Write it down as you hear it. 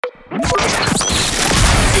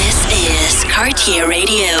This is Cartier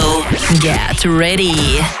Radio. Get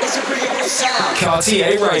ready.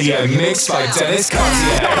 Cartier Radio mixed by Dennis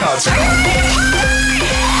Cartier.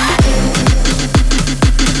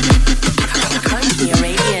 Cartier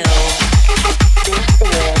Radio. This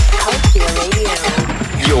is Cartier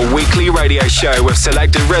Radio. Your weekly radio show with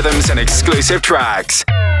selected rhythms and exclusive tracks.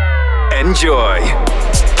 Enjoy.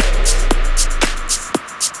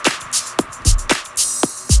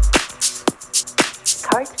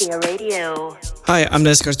 Cartier Radio. Hi, I'm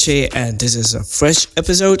Dennis Cartier, and this is a fresh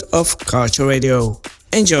episode of Cartier Radio.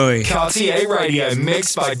 Enjoy. Cartier Radio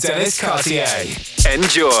mixed by Dennis Cartier.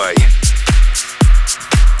 Enjoy.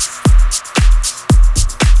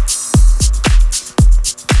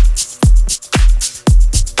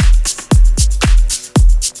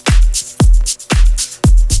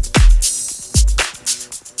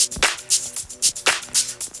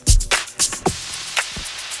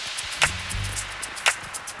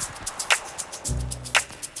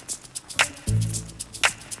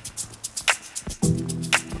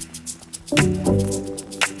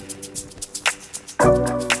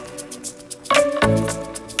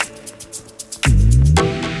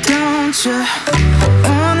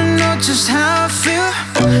 Wanna know just how I feel.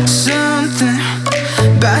 Something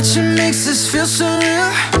about you makes this feel so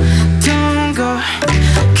real. Don't go,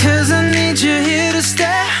 cause I need you here to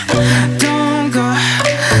stay. Don't go,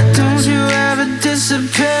 don't you ever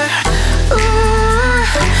disappear. Ooh,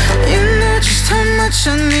 you know just how much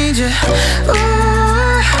I need you.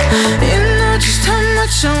 Ooh, you know just how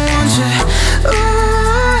much I want you.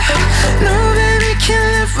 Ooh, no baby can't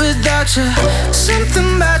live without you.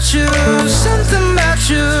 Something about you, something about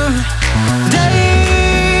you.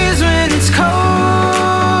 Days when it's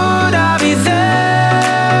cold, I'll be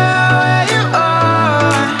there where you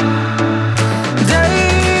are.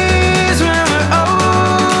 Days when we're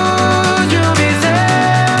old, you'll be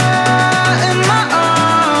there in my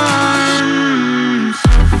arms.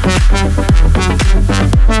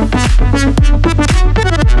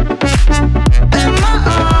 In my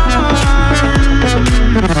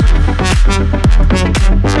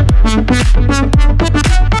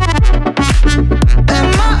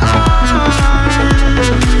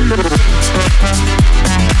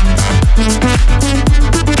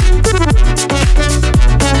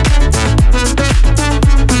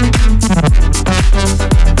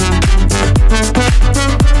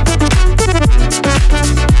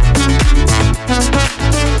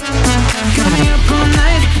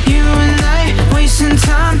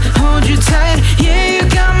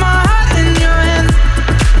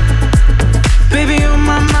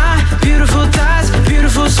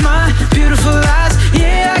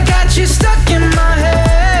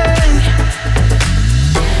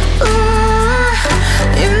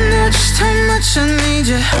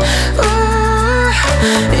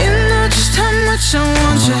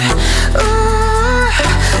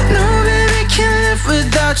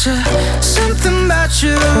something about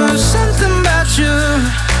you, something about you.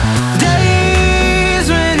 Days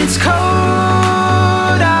when it's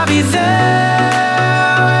cold, I'll be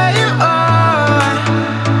there where you are.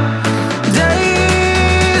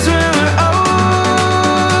 Days when we're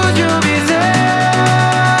old, you'll be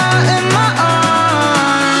there in my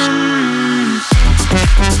arms.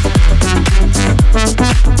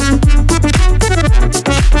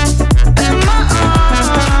 In my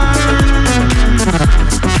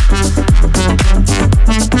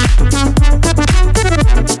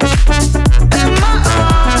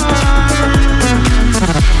arms.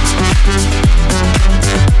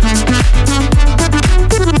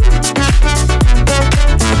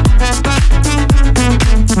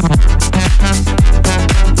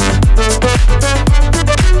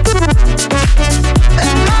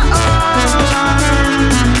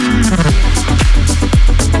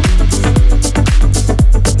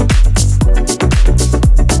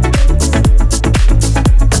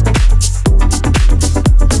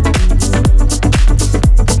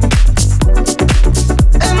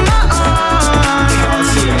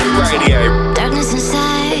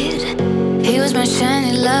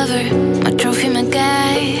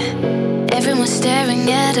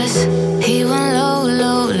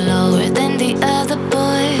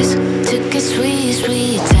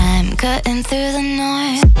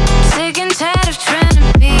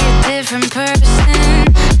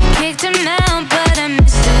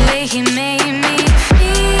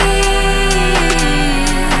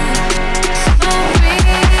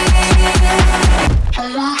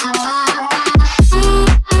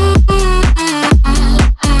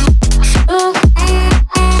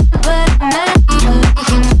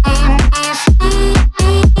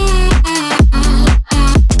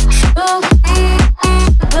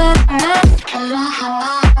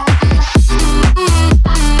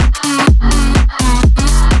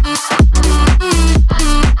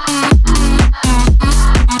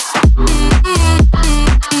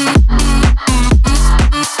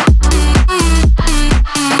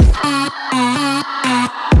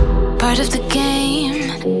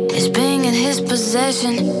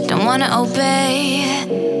 wanna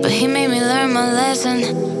obey, but he made me learn my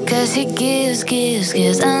lesson. Cause he gives,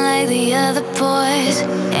 unlike the other boys.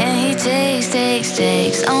 And he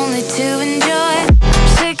takes, only to enjoy. I'm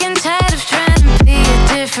sick and tired of trying to be a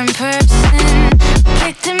different person.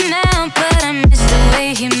 Kicked him out, but I miss the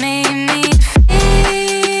way he made me feel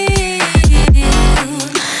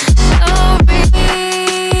so real.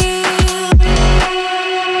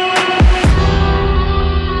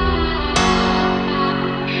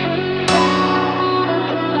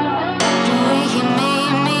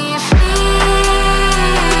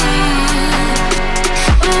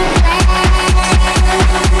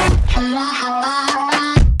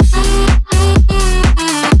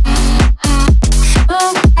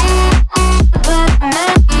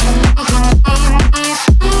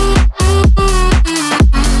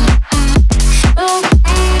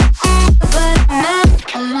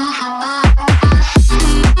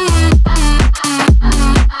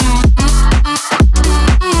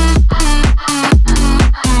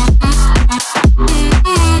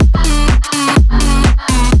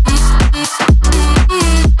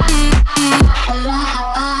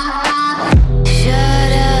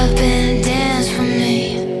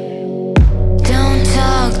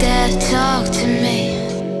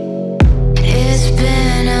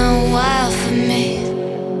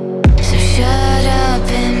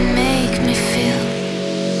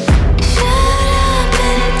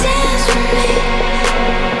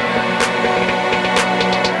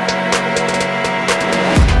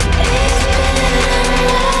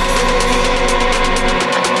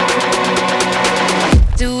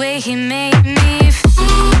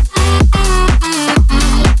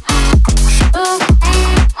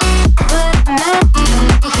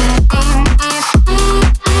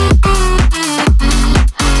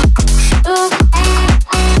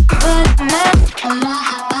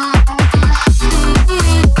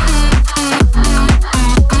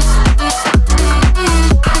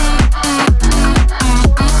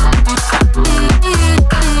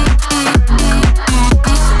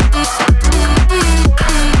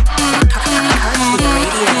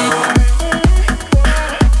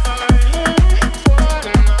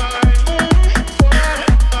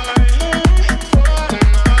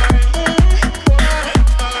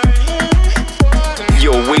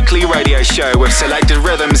 Show with selected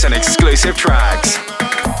rhythms and exclusive tracks.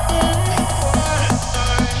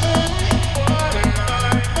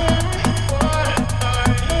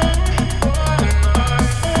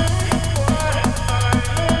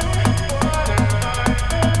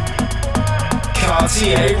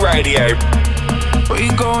 Cartier Radio. We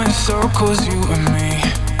go in circles, you and me.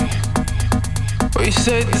 We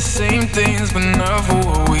say the same things, but never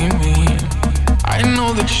what we mean. I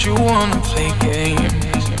know that you wanna play games.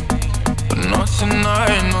 Not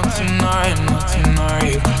tonight, not tonight, not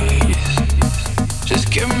tonight, please.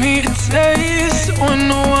 Just give me a taste so I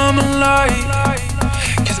know I'm alive.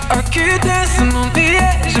 Cause I keep dancing on the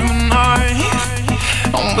edge of a knife.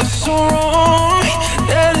 And what's so wrong,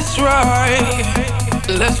 that is right.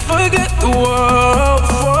 Let's forget the world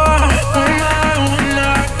for one night, one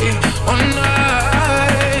night, one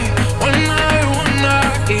night, one night, one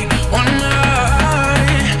night, one night.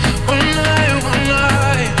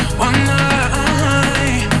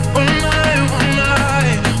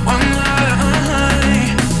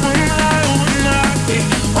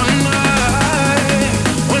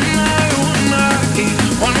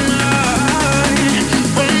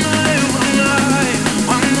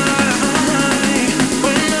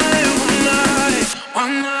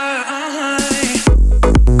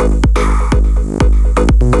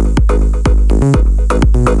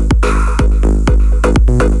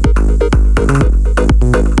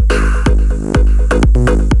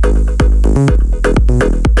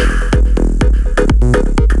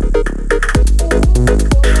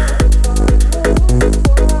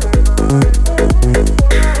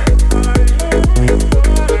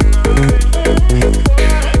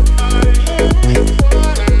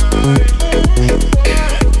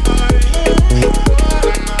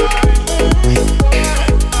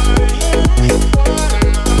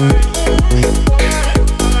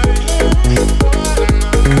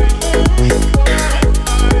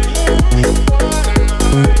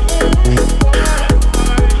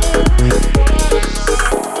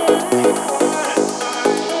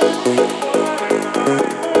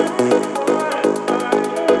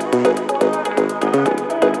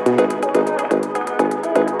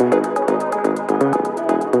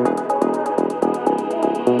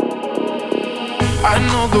 I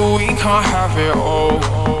know that we can't have it all,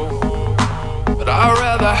 but I'd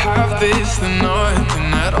rather have this than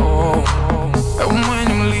nothing at all. And when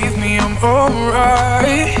you leave me, I'm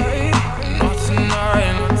alright.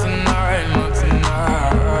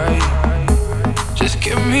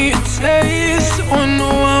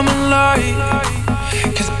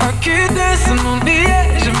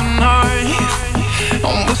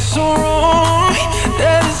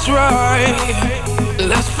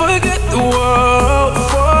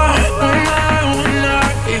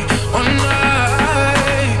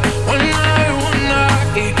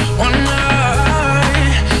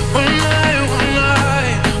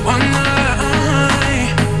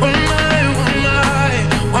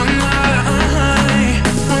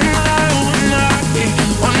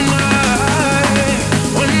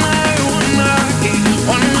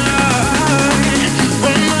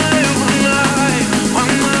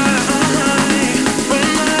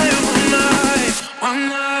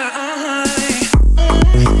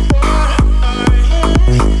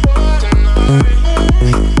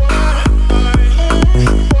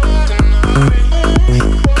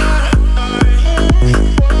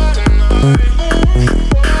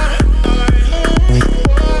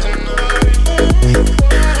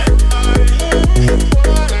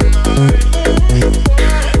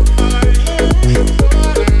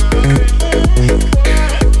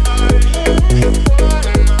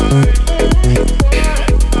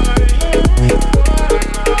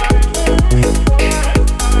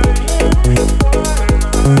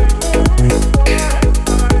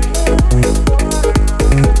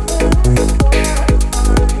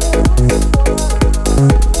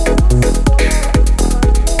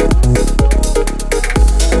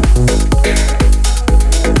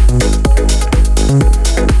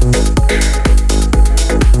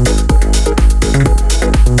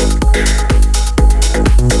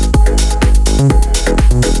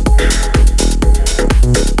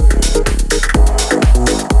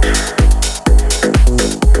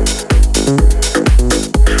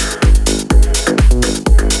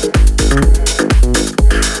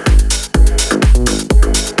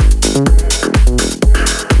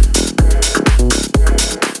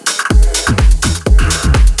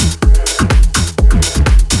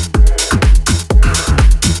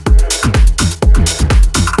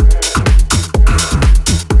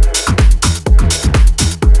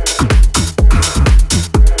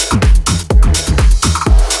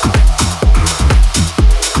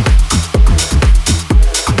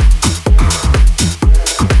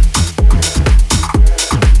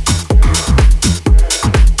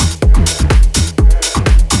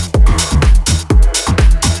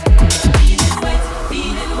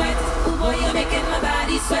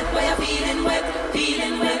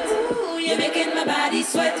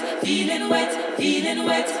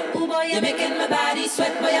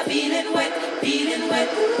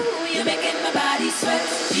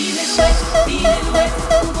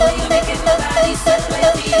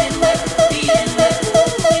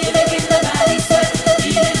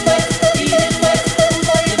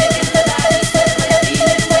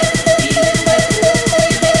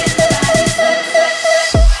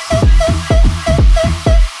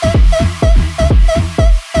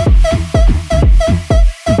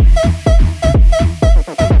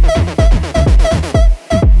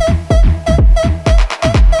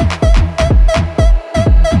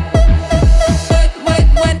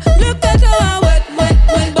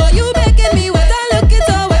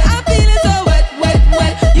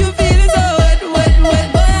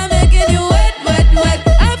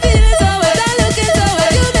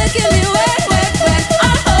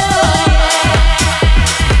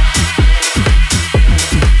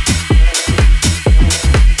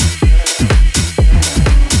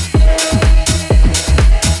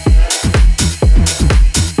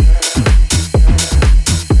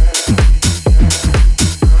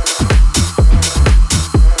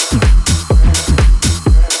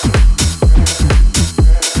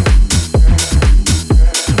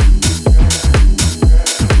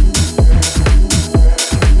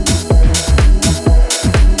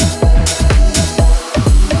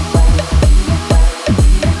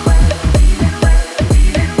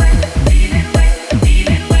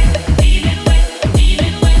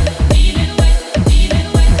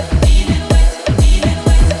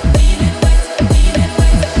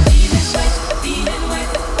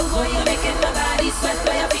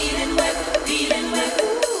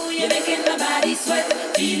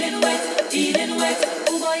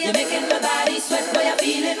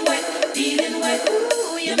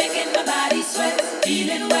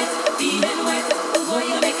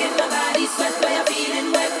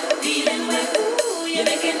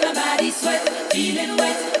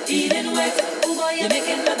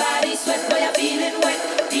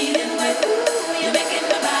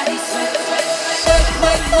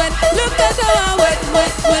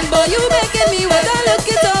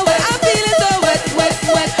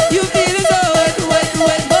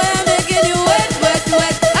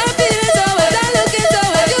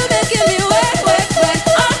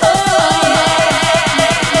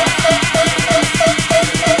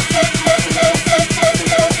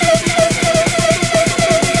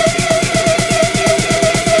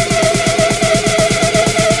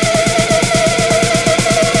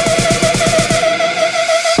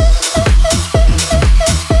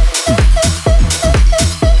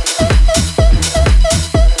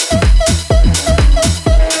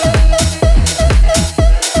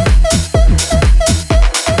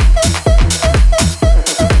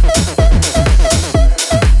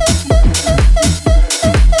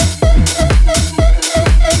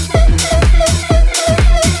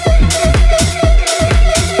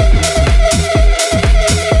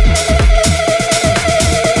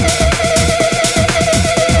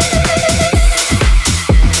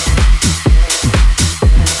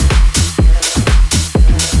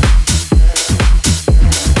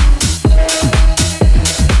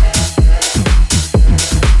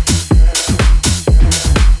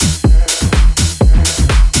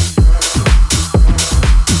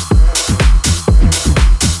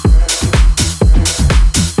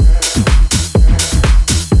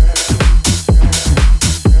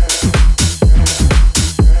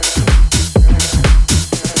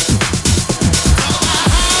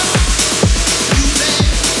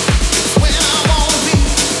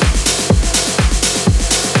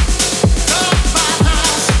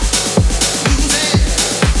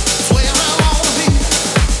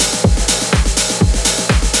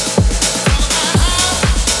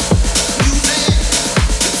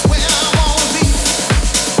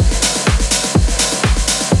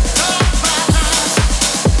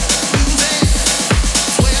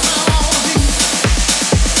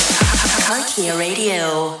 Cartier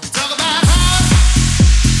Radio.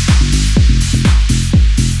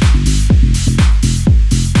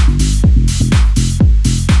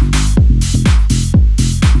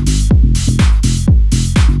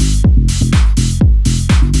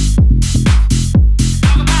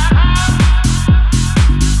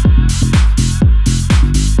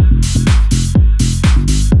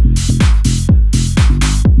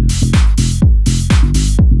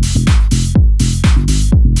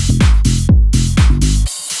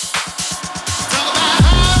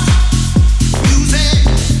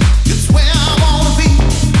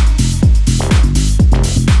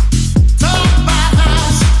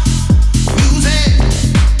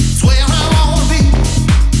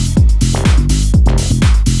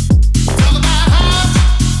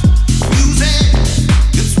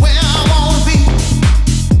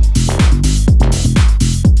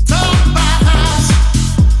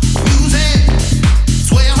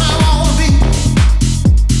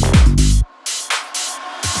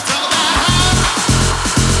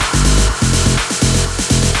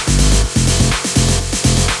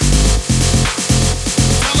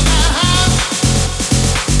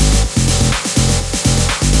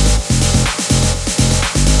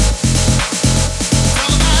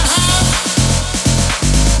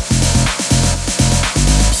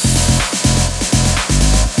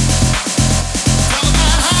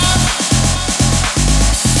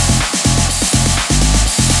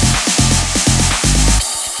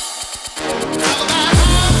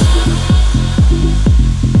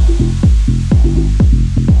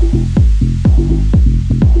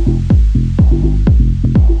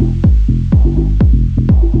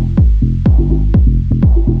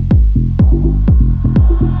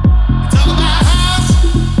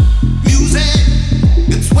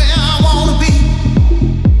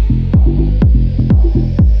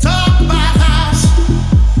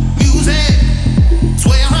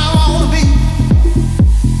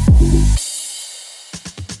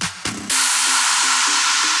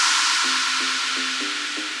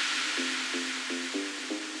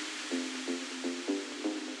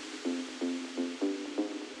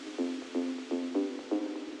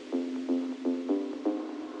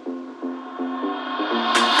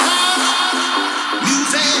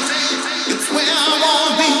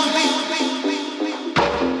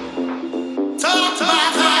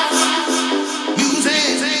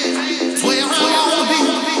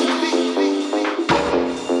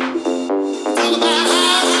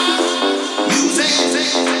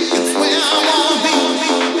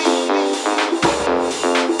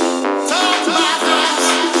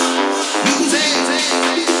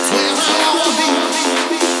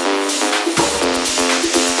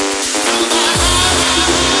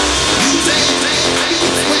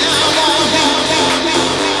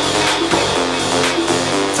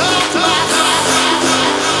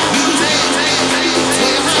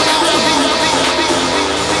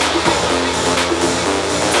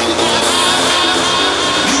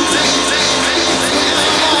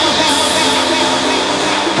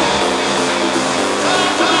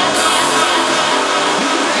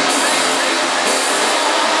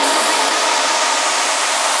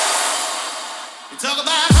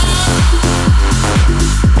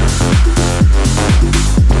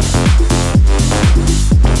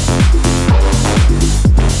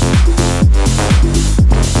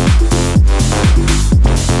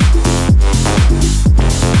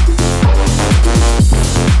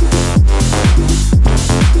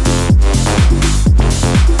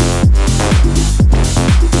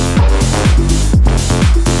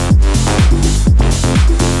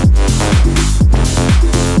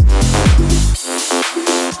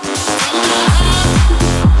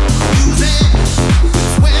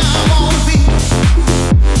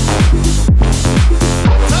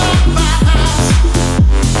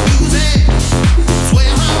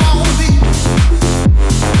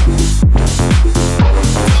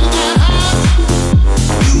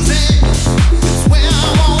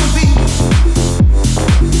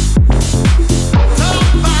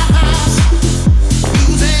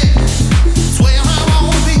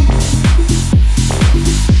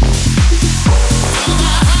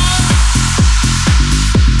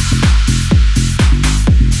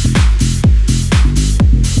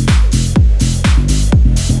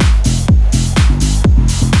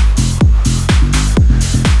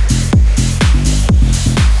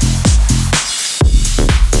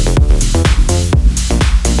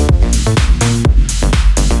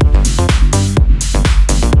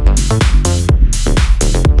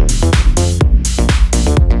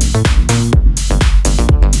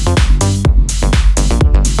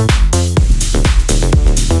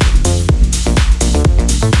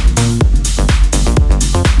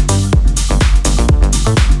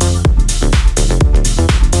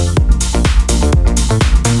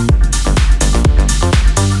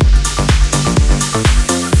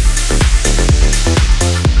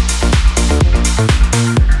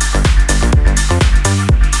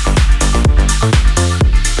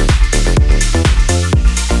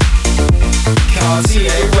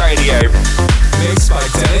 Cartier Radio. Mixed by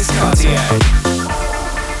Dennis Cartier.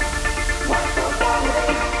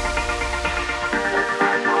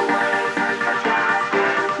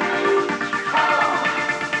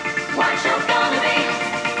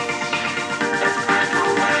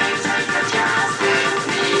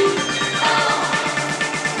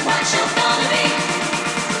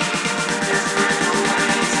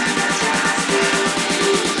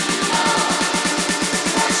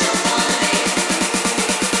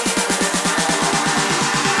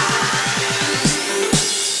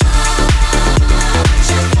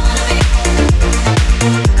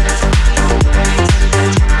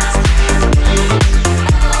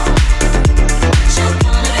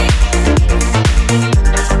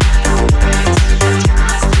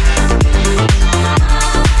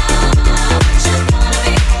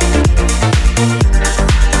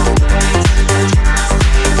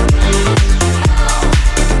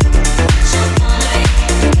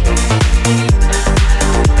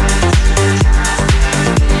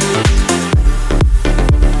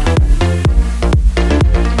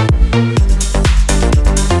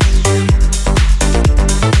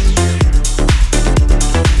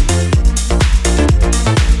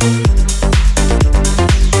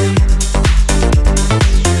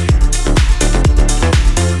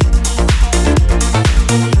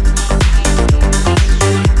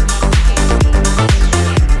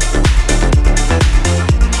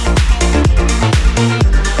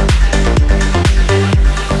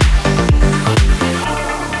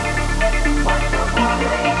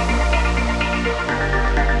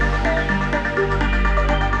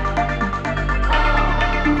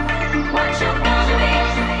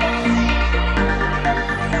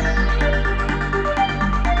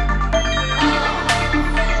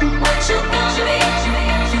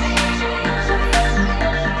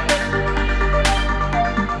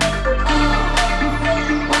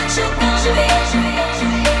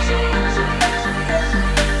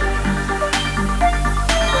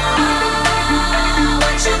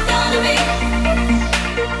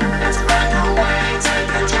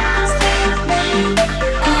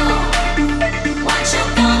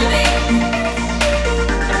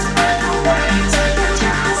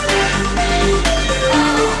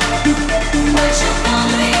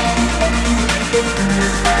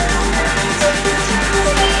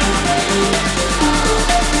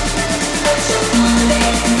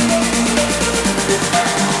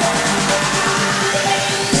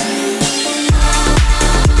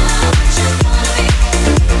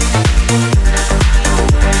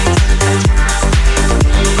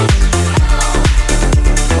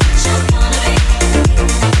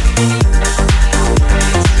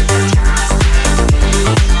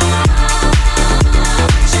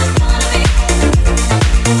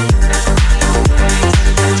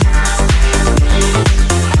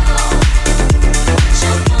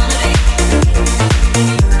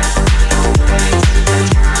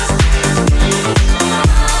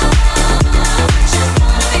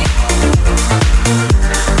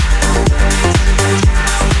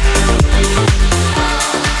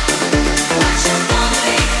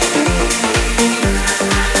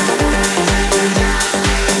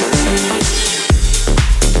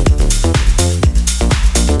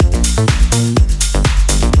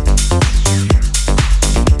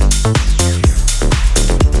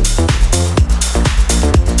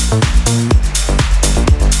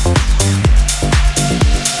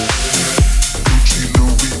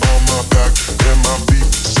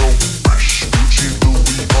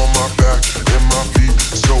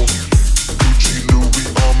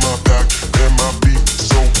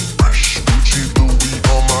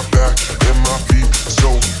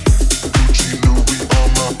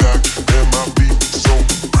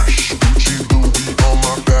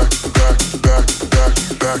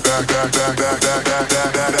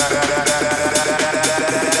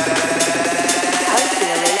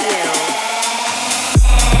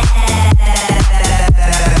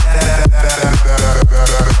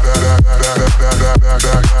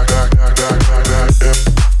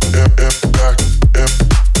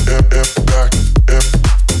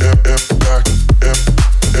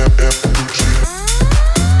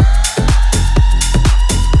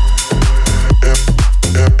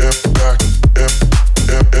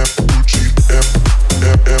 Gucci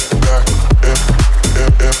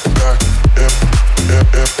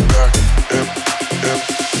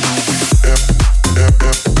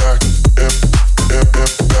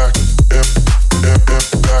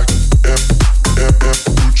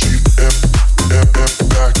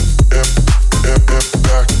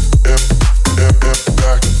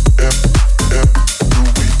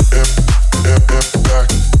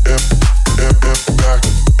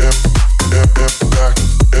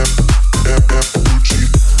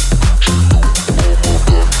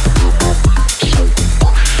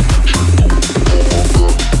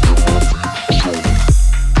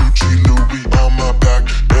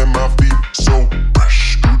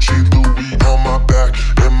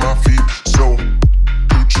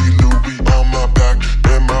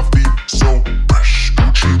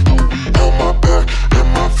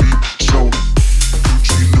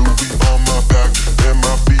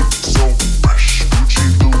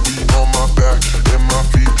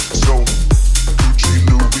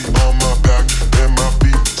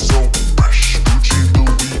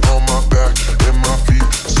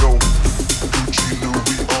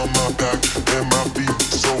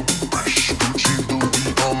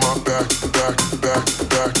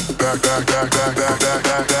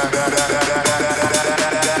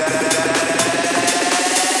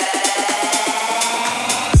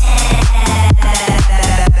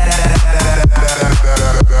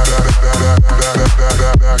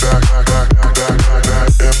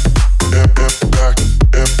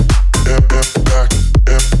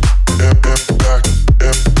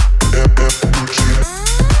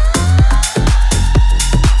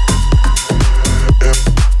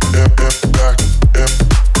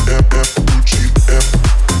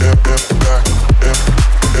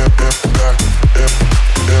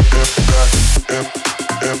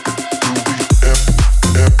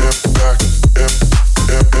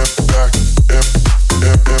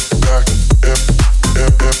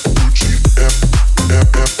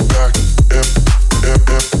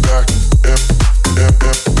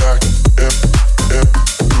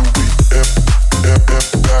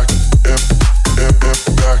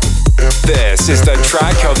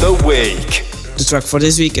The track for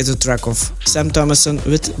this week is a track of Sam Thomason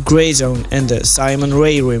with Grey Zone and the Simon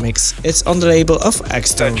Ray remix. It's on the label of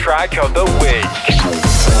X-Tone. The track of the week.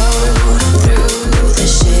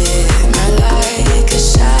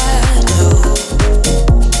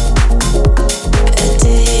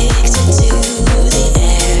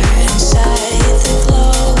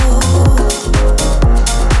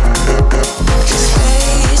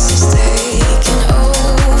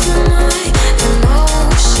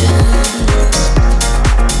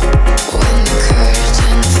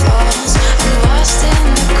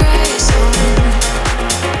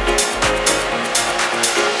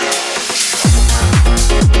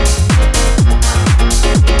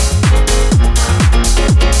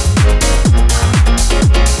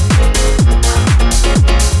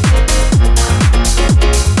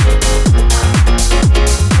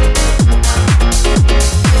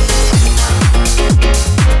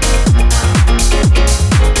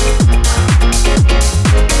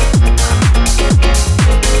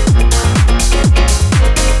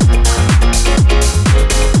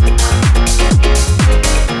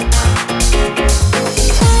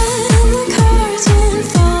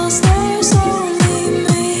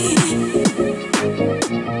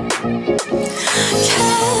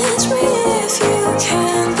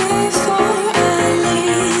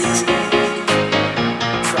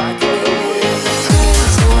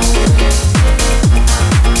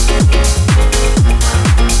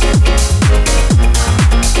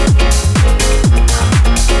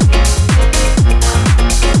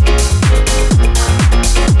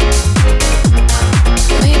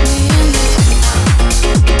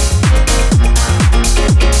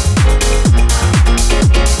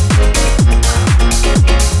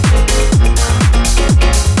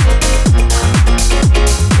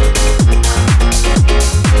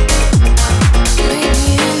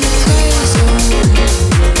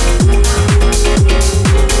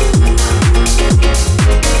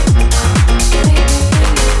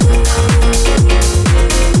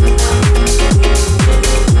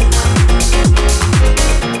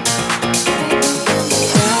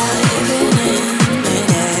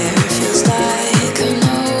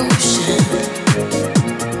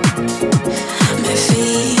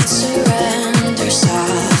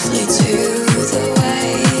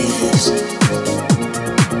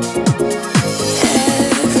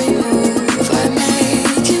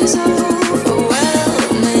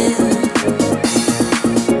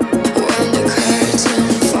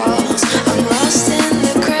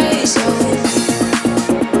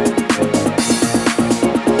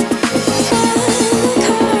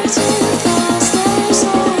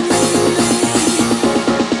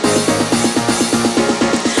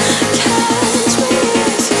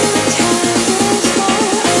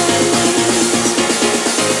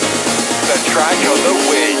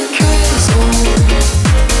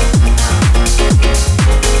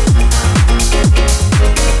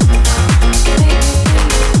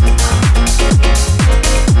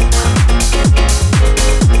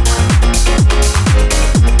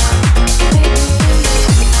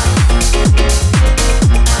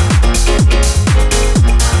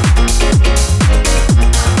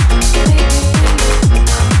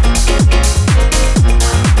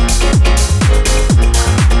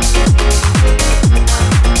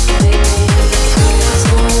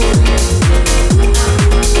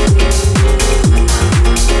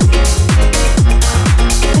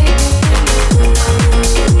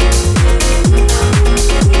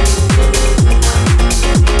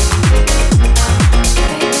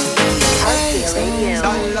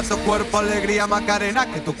 alegría Macarena,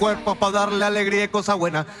 que tu cuerpo es para darle alegría y cosa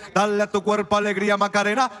buena. Dale a tu cuerpo alegría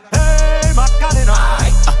Macarena, hey Macarena.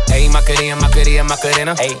 Hey Macarena, Macarena,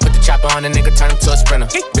 Macarena. Hey, put the chopper on the nigga, turn him to a sprinter.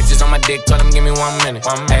 Bitches Bitches on my dick, told them give me 1 minute.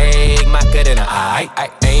 Ayy, Macarena,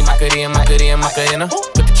 ayy, Macarena.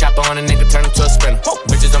 Put the chopper on a nigga, turn him to a sprinter.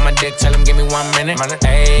 Bitches on my dick, tell him give me 1 minute.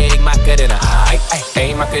 Ayy, Macarena,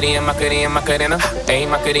 ayy, Macarena. Ayy,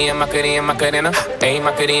 Macarena. Ayy, Macarena. Ayy, Macarena. Ayy,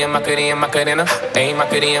 Macarena.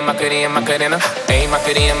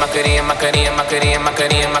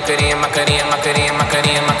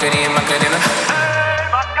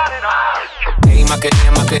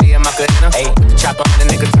 Macarena. Ayy, put the chopper on the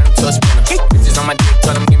nigga, turn him to a sprinter. Bitches on my dick,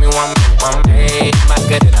 tell him give me 1 minute. Ayy,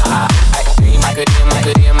 Macarena. Ayy, Macarena.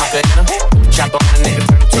 Put the chopper on the nigga,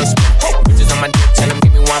 turn him to a sprinter. Bitches on my dick, tell him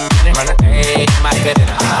give me 1 minute. Ayy,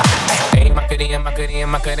 Macarena. Ayy,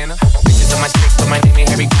 Macarena. Bitches on my dick, put my name in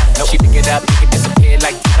Harry Potter. She pick it up, make it disappear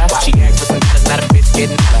like that. She asked for some dollars, not a bitch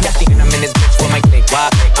getting out. Y'all thinking I'm in this bitch with my click. Why?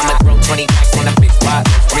 I'ma throw 20 packs on a bitch. Why?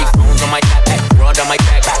 3 phones on my back, broad on my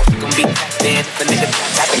back. She gon' be then the nigga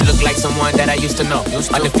you look like someone that I used to know.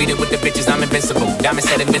 Undefeated with the bitches, I'm invincible. Diamond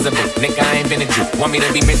said invisible. Nigga, I ain't been a Jew. Want me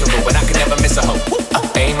to be miserable, but I could never miss a hoe.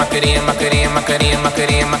 Ayy, Macarena.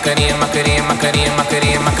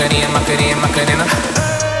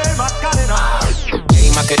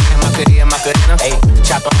 Macarena. Ayy,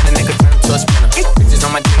 chop on the nigga, turn to a sprinter. Bitches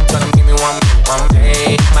on my dick, tell them give me 1 minute.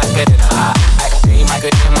 Ayy, Macarena. Ayy,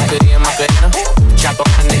 Macarena. Chop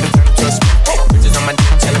on the nigga, turn to a sprinter. Bitches on my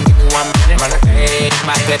dick, tell them give me 1 minute. Ayy,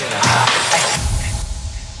 Macarena.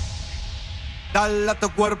 Dale a tu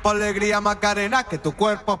cuerpo alegría Macarena, que tu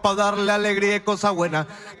cuerpo es pa' darle alegría y cosa buena.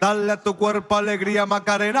 Dale a tu cuerpo alegría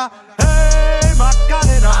Macarena. Hey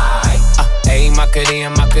Macarena. Ayy,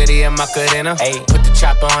 Macarena. Ayy, put the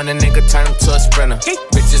chopper on the nigga, turn him to a sprinter.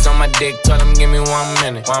 Bitches on my dick, tell him give me 1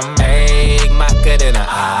 minute. Ayy, Macarena.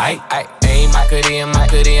 Ayy,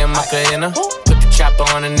 Macarena. Put the chopper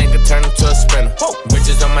on a nigga, turn him to a sprinter.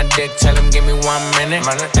 Bitches on my dick, tell him give me 1 minute.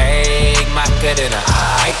 Ayy, Macarena.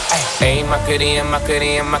 Ayy,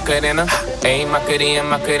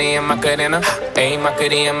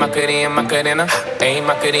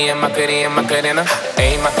 Macarena.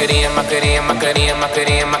 Ayy, Macarena.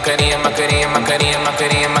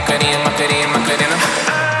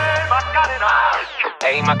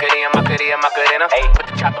 Ayy, Macarena. Ayy, Macarena. Ayy, put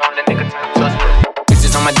the chopper on the nigga, turn him to a sprinter.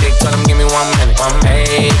 Bitches on my dick, tell him give me 1 minute.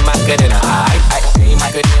 Ayy, Macarena. Ayy,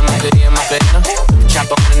 Macarena.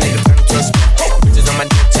 Chopper on the nigga, turn him to a sprinter. Bitches on my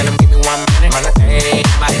dick, tell him give me 1 minute. Ayy,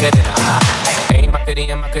 Macarena. Ayy,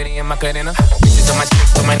 Macarena. Bitches on my dick,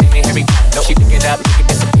 put my name in Harry Potter. She pick it up, make it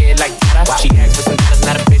disappear like that. She asked for some dollars,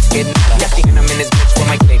 not a bitch getting out. Y'all thinking I'm in this bitch with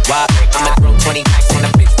my click. Why? I'ma throw 20 packs on a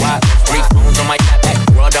bitch. Why? 3 phones on my back,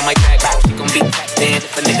 broad on my back. She gon' be then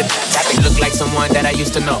if a nigga you look like someone that I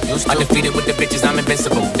used to know. Undefeated with the bitches, I'm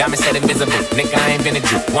invincible. Diamond said invisible. Nigga, I ain't been a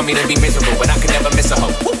Jew. Want me to be miserable, but I could never miss a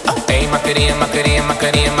hoe. Ayy, Macarena.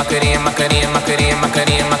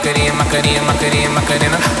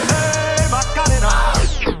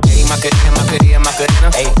 Ayy, Macarena.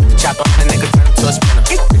 Ayy, chop on the nigga, turn him to a sprinter.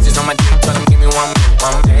 Bitches on my dick, tell him give me 1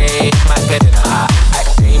 minute. Ayy, Macarena.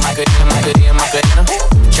 Ayy, Macarena.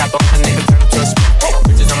 Chop on the nigga, turn him to a sprinter.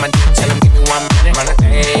 Bitches on my dick, tell him give me 1 minute.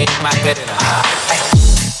 Ayy, Macarena.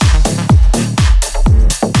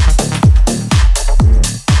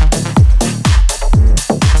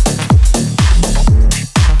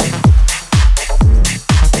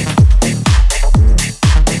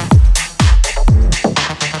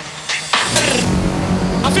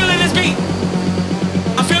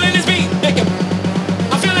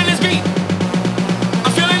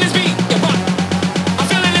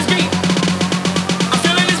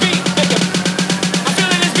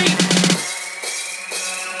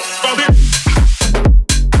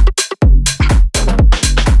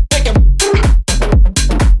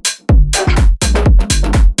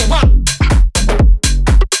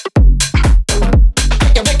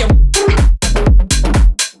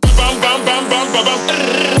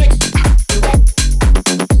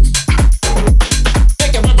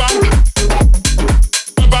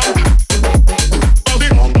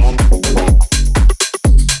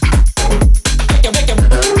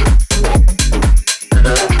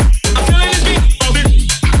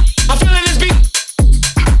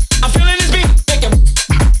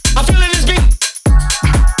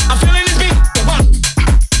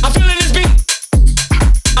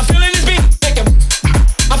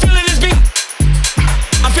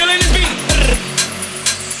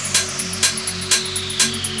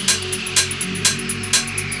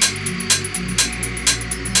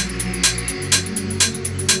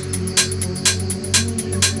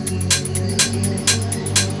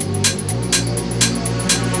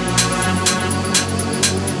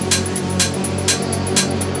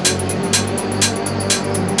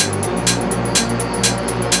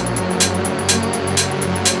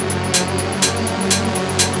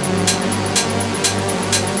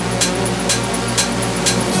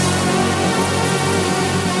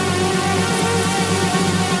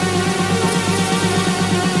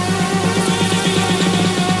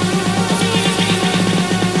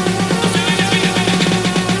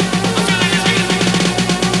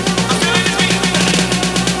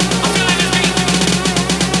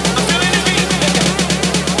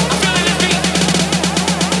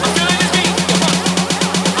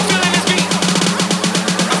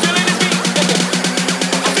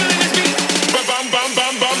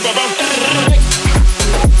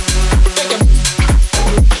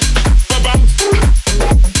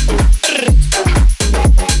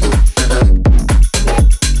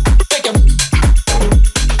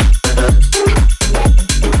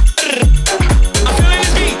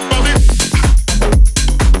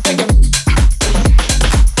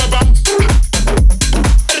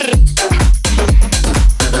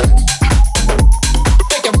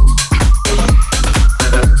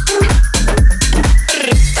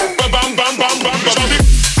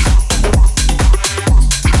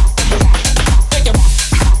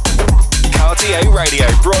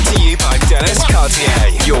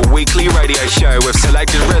 show with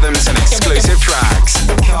selected rhythms and exclusive tracks.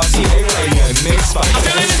 Cartier Radio mixed by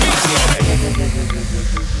Dennis Cartier.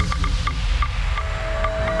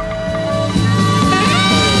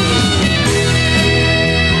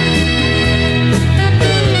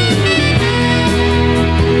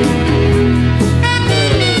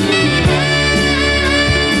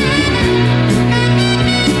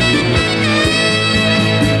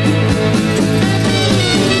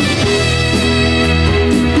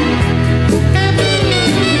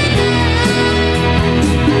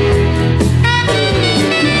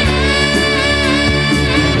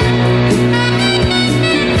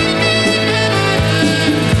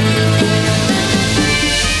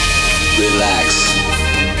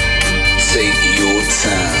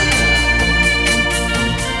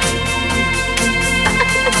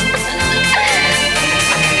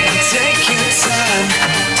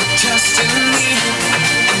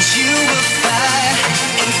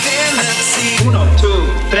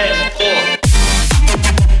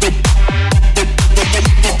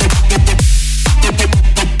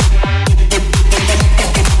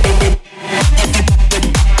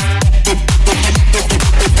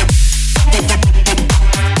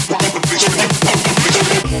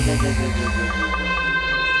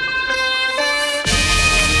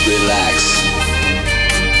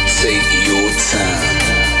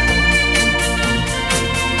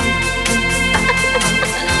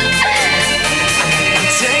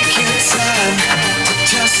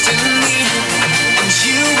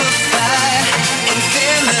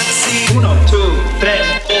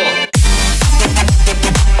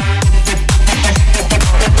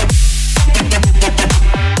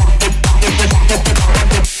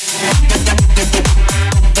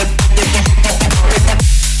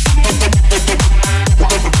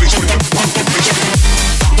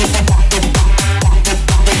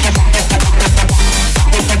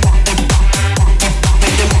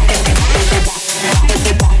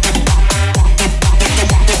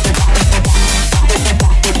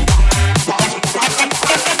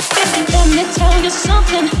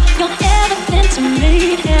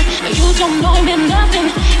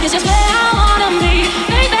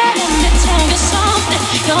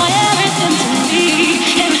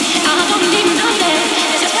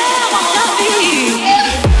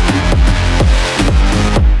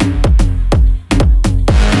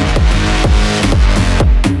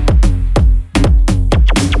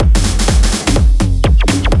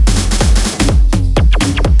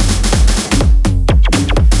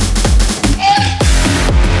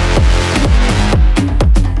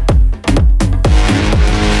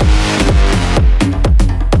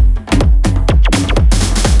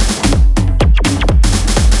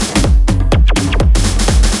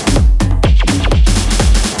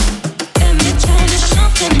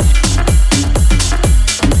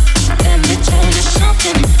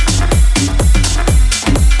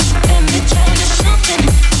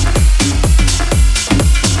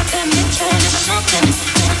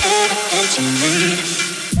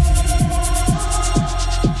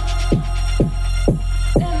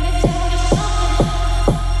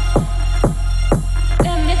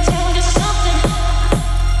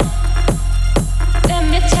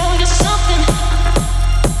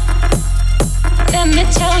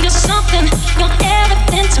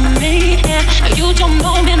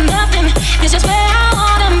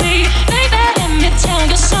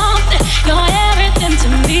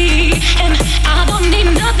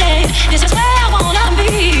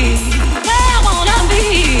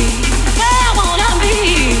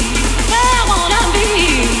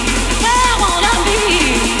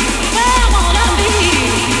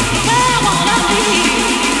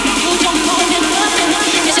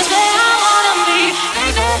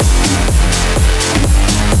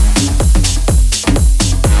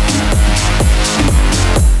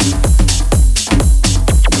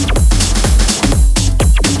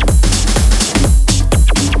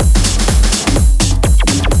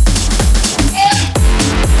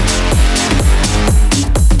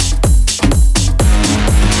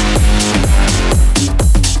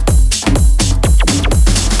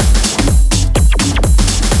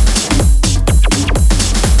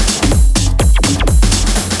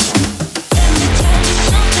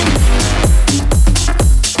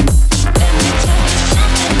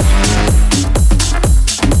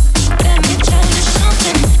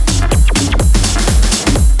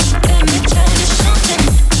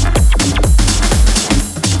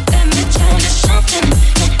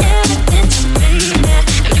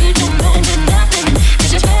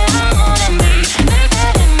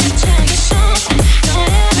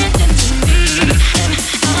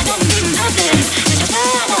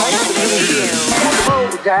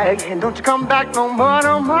 jag, and don't you come back no more,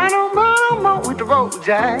 no more, no more, no more with the road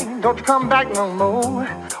jag. Don't you come back no more.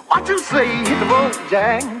 What you say, hit the road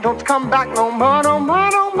jag. Don't you come back no more, no more,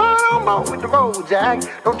 no more, no more with the road jag.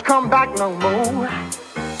 Don't you come back no more.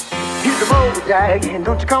 Hit the road jag, and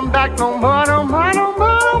don't you come back no more, no more, no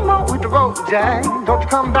more, no more with the road jag. Don't you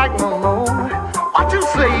come back no more. What you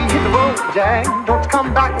say, hit the road jag. Don't you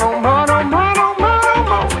come back no more, no more, no more, no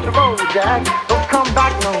more with the road jag. Don't you come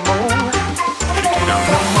back no more. No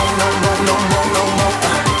more, no more, no more, no more.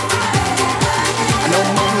 No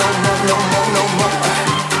more, no more, no more, no more.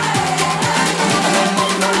 No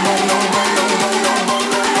more, no more, no more, no more, no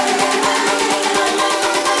more.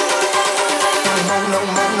 No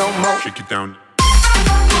more, no more. Shake it down.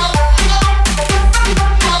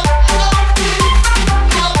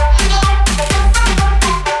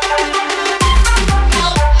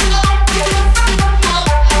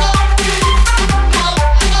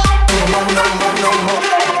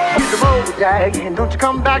 Jag, and don't you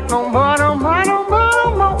come back no more, no more, no more,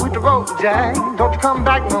 no more with the road jag. Don't you come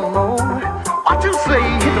back no more. What you say,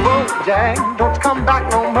 hit the road jag. Don't you come back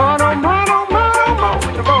no more, no more, no more, no more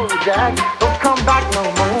with the road jag. Don't you come back no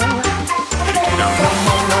more. No more,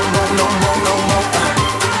 no more, no more, no more.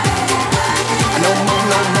 No more,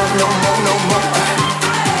 no more, no more, no more.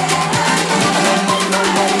 No more, no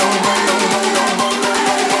more, no more, no more, no more.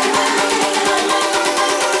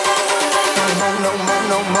 No more,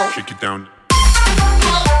 no more. Shake it down.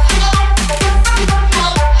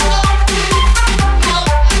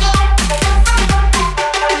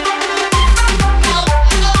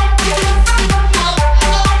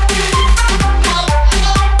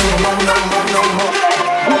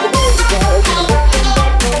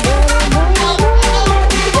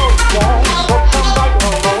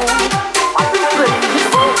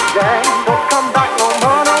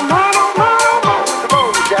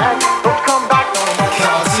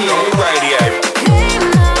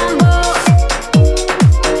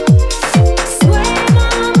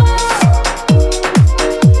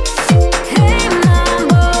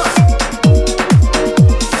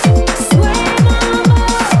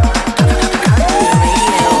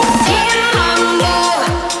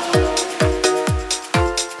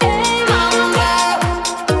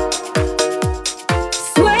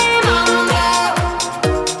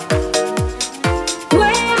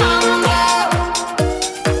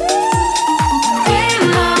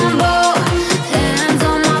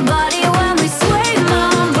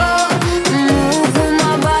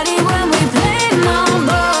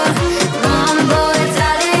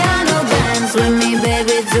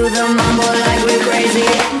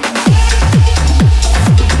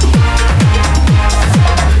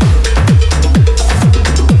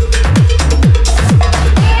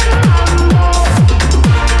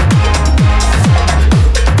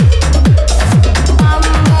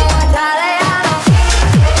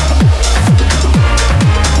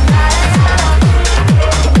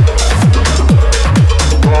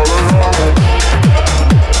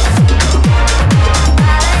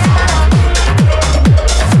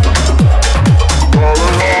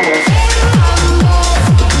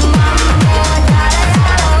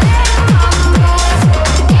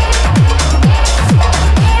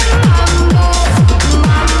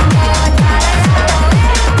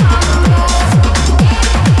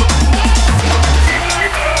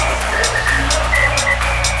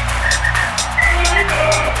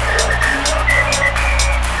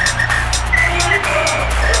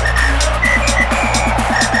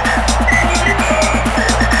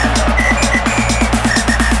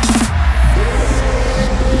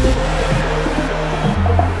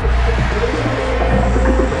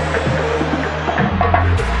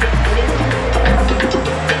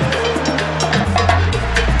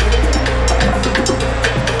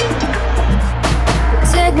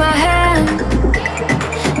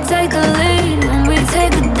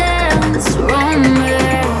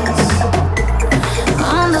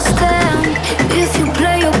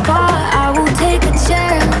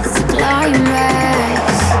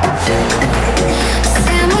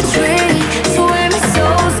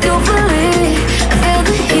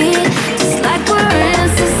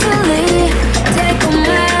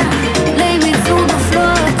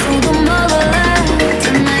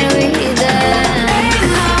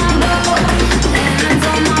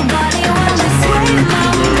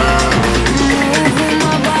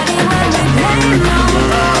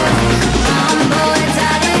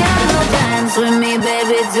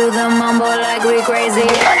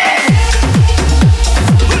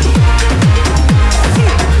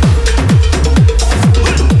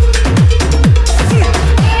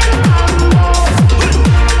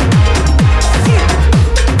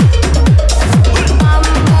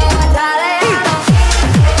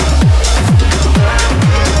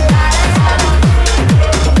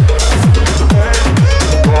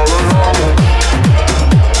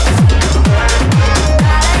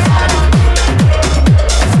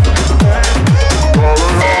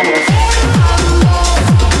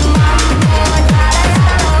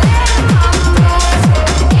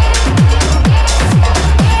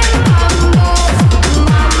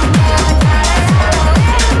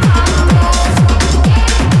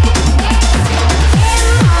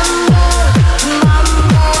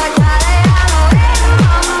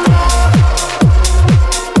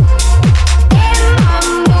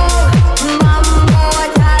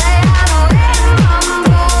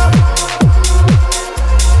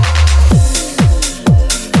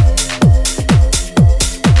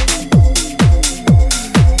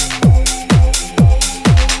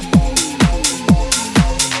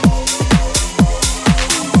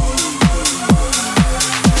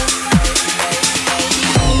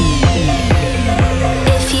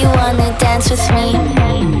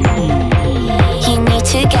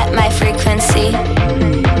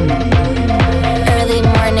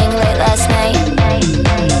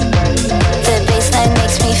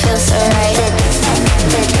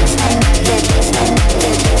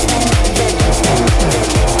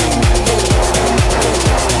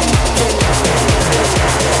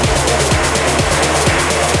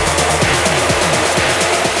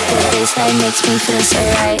 baseline makes me feel so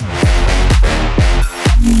right.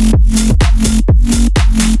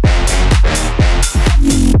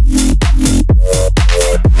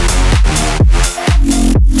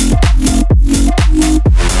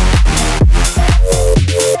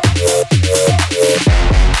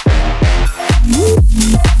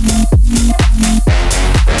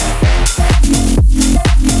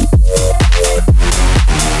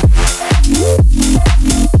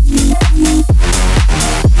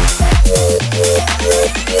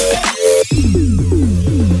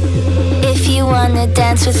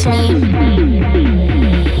 Dance with me.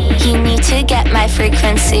 You need to get my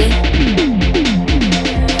frequency.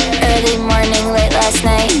 Early morning, late last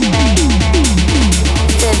night.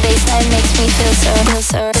 The baseline makes me feel so, feel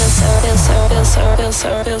so, feel so, feel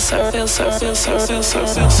so, feel so, feel so, feel so, feel so, feel so, feel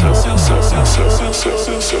so, feel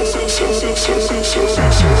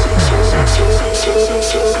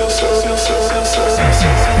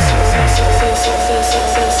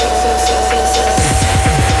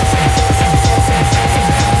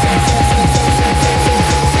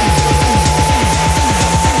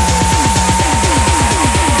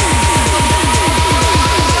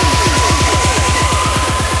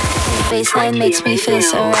baseline makes me feel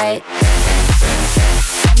so right.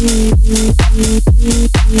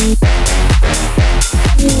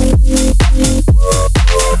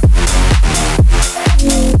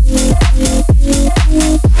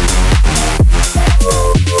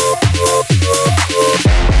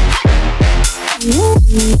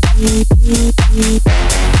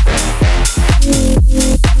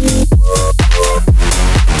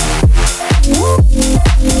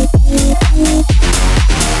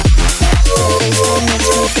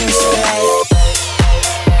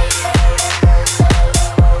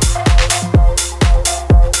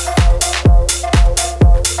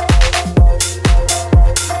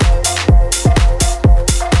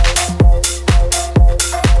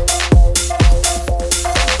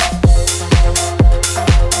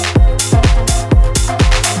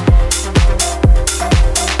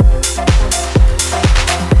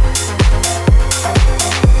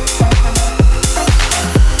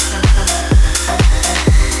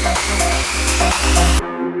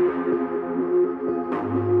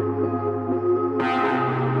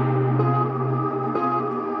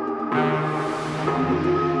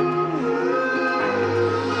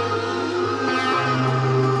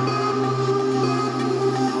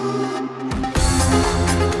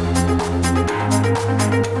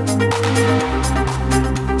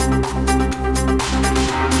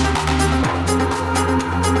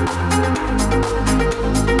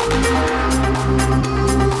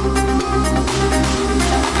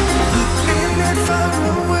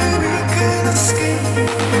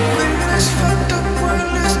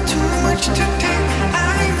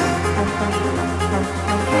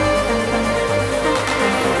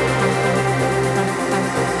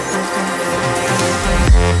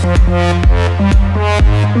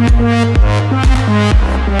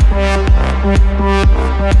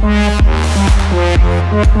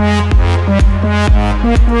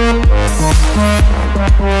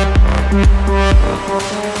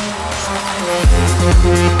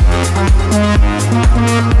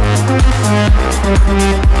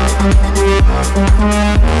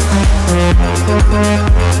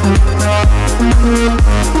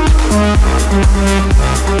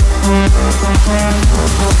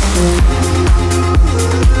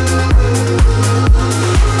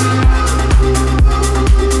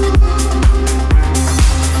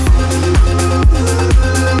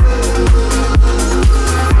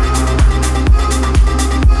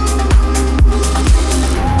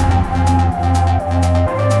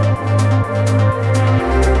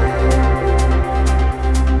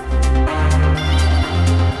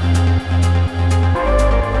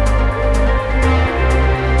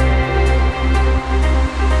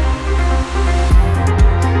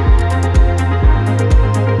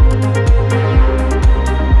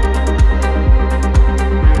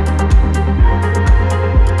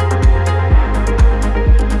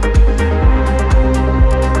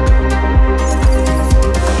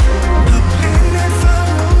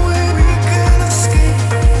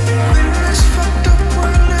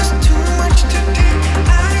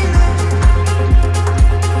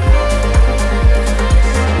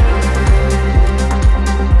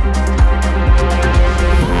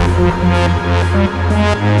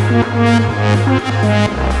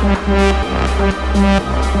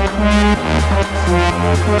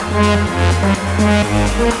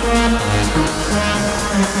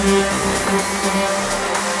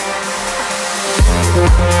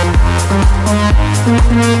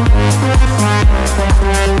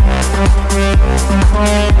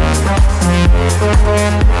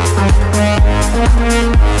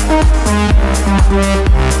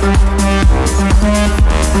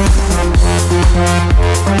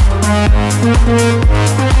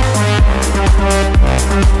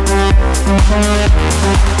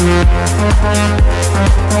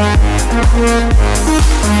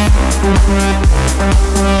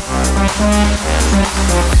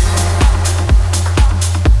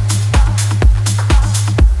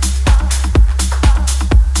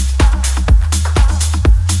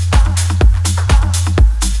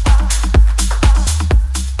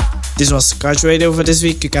 This was Kart Radio for this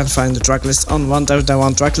week. You can find the tracklist on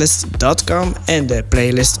 1001tracklist.com and the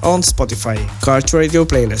playlist on Spotify. Kart Radio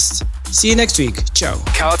playlist. See you next week. Ciao.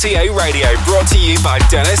 Cartier Radio, brought to you by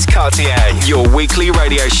Dennis Cartier, your weekly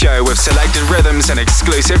radio show with selected rhythms and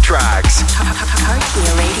exclusive tracks.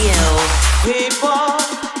 Cartier Radio. People,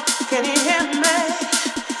 can you hear me?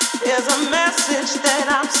 There's a message that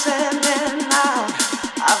I'm sending out.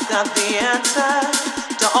 I've got the answer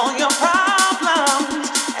to all your